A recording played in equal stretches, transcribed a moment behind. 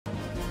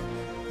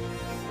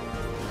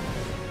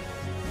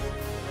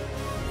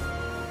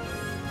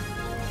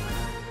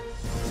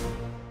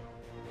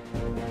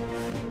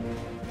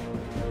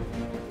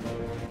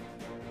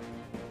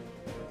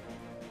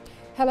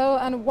Hello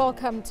and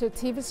welcome to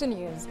TVC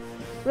News.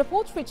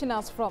 Reports reaching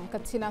us from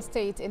Katsina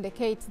State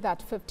indicate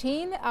that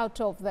 15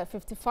 out of the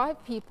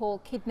 55 people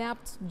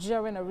kidnapped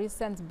during a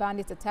recent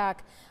bandit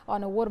attack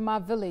on a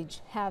Wurma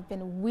village have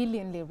been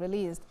willingly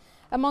released.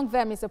 Among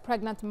them is a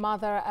pregnant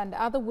mother and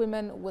other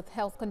women with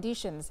health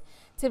conditions.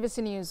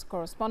 TVC News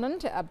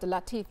correspondent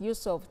Abductors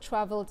Yusuf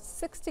traveled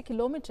 60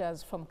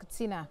 kilometers from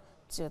Katsina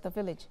to the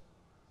village.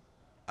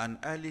 An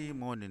early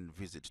morning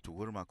visit to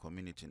Wurma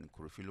community in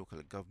Kurufi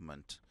local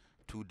government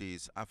 2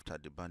 days after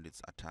the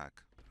bandits'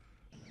 attack.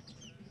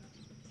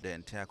 The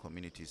entire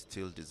community is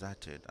still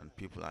deserted and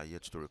people are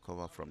yet to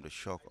recover from the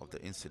shock of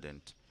the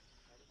incident.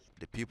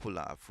 The people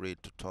are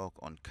afraid to talk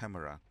on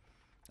camera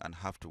and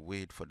have to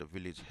wait for the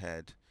village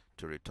head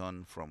to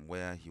return from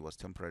where he was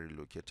temporarily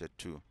located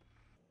to.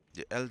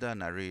 The elder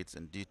narrates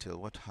in detail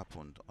what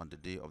happened on the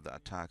day of the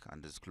attack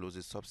and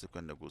discloses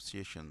subsequent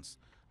negotiations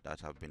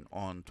that have been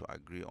on to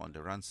agree on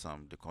the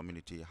ransom the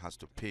community has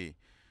to pay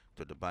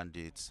to the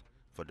bandits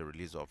for the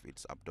release of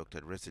its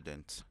abducted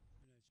residents.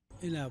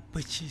 It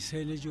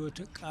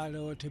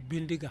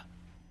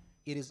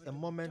is a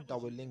moment that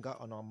will linger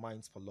on our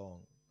minds for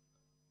long.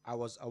 I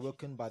was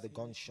awakened by the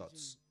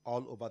gunshots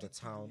all over the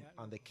town,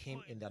 and they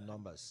came in their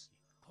numbers,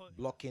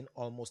 blocking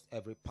almost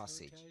every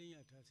passage.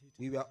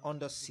 We were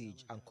under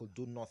siege and could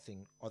do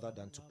nothing other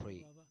than to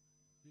pray.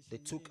 They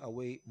took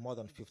away more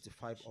than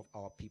 55 of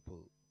our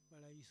people,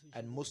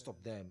 and most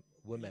of them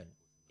women,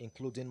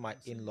 including my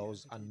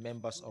in-laws and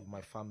members of my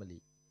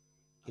family.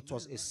 It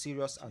was a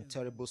serious and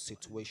terrible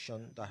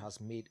situation that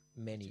has made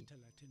many,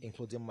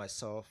 including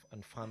myself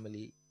and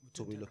family,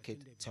 to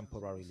relocate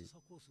temporarily.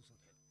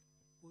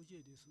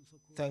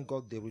 Thank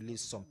God they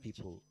released some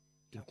people,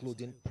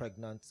 including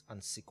pregnant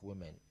and sick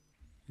women.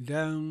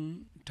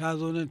 Many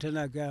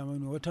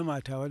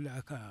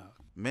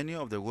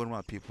of the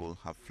Wurma people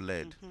have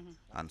fled,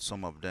 and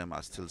some of them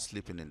are still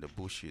sleeping in the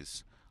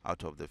bushes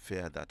out of the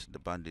fear that the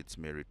bandits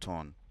may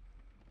return.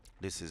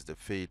 This is the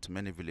fate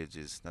many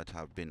villages that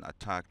have been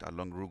attacked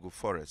along Rugu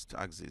Forest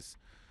axis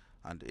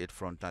and 8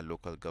 frontline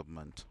local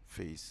government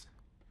face.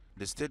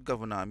 The state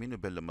governor Aminu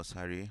Bello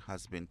Masari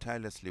has been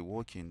tirelessly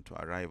working to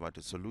arrive at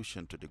a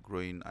solution to the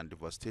growing and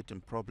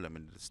devastating problem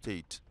in the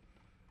state.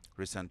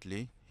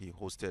 Recently, he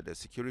hosted a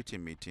security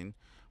meeting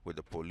with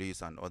the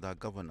police and other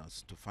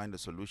governors to find a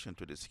solution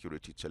to the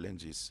security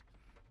challenges.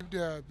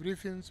 There are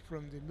briefings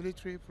from the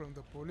military, from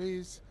the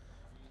police,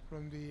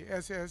 from the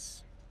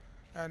SS,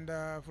 and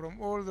from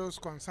all those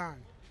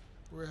concerned.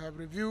 We have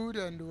reviewed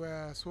and we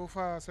are so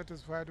far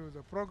satisfied with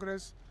the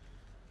progress.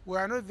 We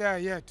are not there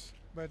yet,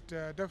 but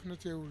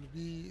definitely will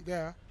be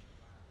there.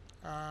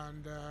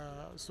 And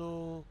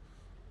so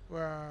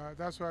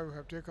that's why we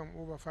have taken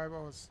over 5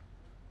 hours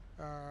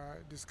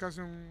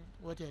discussing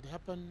what had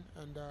happened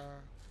and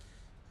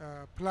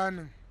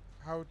planning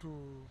how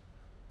to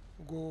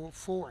go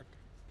forward.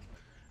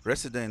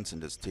 Residents in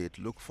the state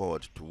look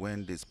forward to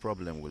when this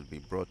problem will be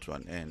brought to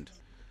an end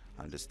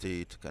and the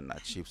state can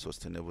achieve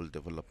sustainable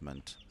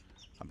development.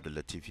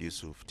 Abductors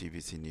Yusuf,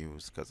 TVC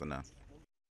News, Katsina.